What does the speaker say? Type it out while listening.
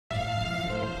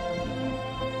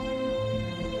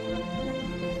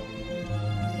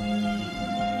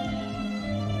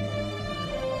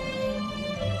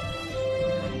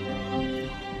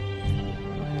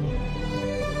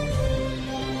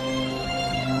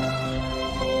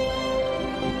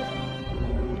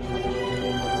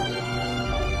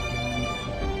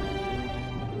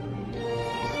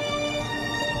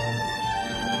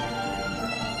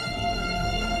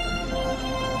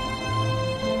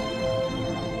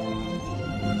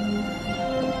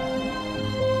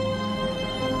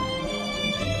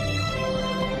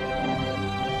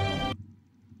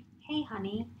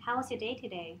How was your day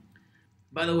today?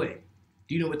 By the way,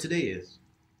 do you know what today is?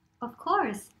 Of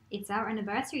course, it's our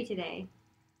anniversary today.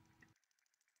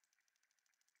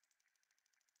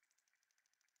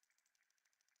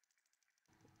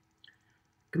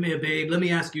 Come here, babe. Let me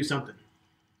ask you something.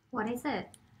 What is it?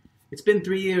 It's been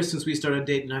 3 years since we started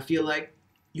dating. I feel like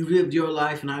you've lived your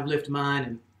life and I've lived mine,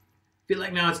 and I feel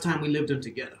like now it's time we lived them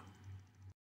together.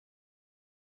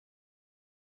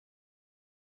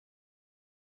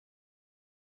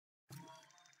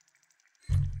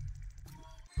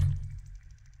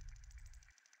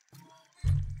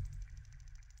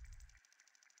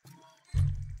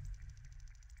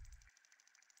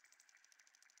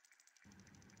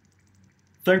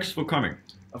 Thanks for coming.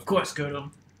 Of course,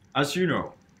 Kodo. As you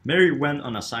know, Mary went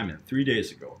on assignment 3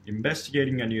 days ago,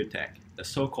 investigating a new tech, the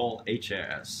so-called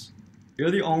HAS. You're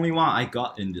the only one I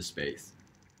got in this space.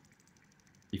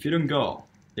 If you don't go,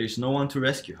 there's no one to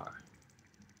rescue her.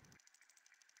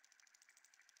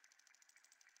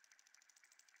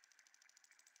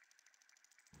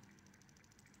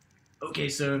 Okay,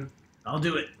 sir. I'll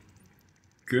do it.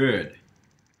 Good.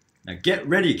 Now get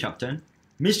ready, Captain.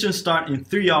 Mission start in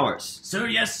 3 hours. Sir,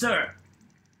 yes, sir.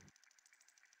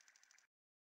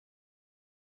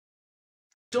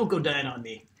 Don't go dying on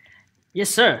me. Yes,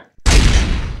 sir.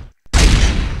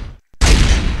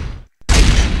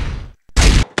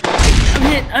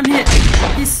 I'm hit.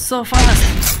 He's so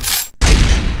fast.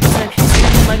 It's like he's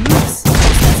reading my moves.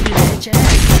 That's me the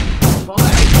HS. Fall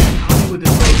back. I'll be with this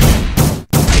boat.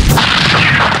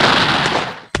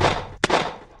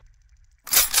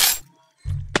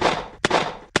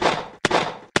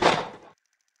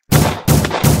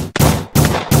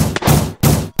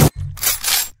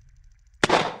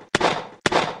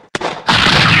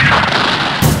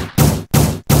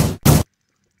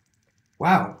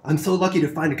 Wow, I'm so lucky to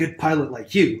find a good pilot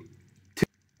like you.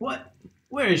 What?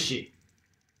 Where is she?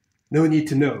 No need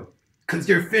to know, 'cause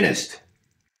you're finished.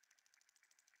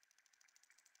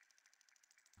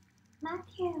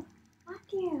 Matthew.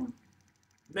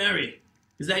 Mary,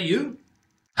 is that you?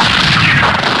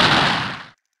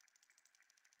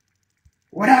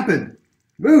 What happened?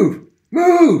 Move!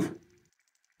 Move!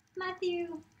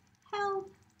 Matthew,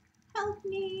 help. Help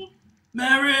me.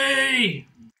 Mary!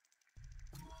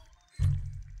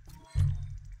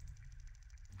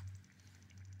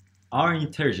 Our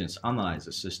intelligence analyzed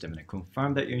the system and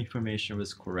confirmed that your information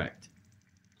was correct.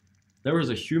 There was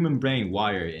a human brain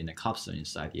wired in the capsule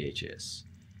inside the HS,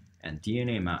 and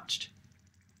DNA matched.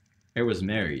 It was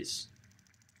Mary's.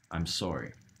 I'm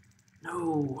sorry.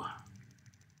 No.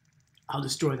 I'll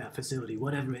destroy that facility,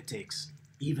 whatever it takes.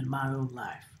 Even my own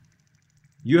life.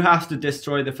 You have to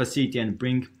destroy the facility and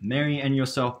bring Mary and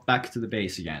yourself back to the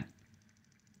base again.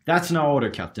 That's an order,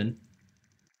 Captain.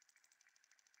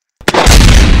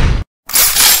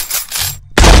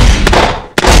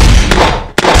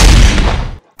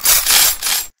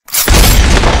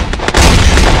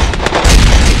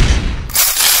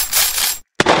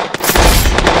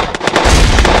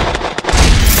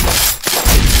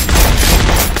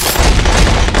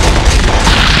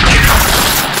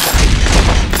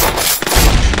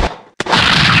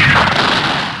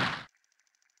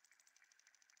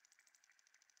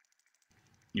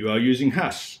 You are using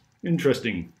HAS.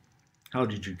 Interesting. How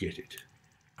did you get it?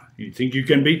 You think you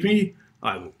can beat me?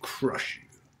 I will crush you.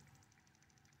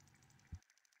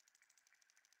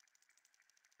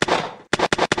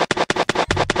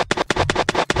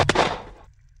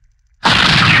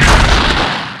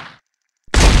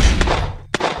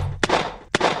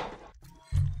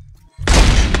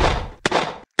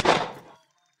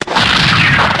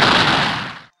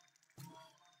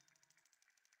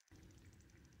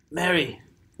 Mary,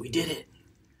 we did it.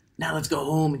 Now let's go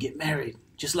home and get married,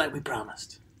 just like we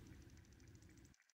promised.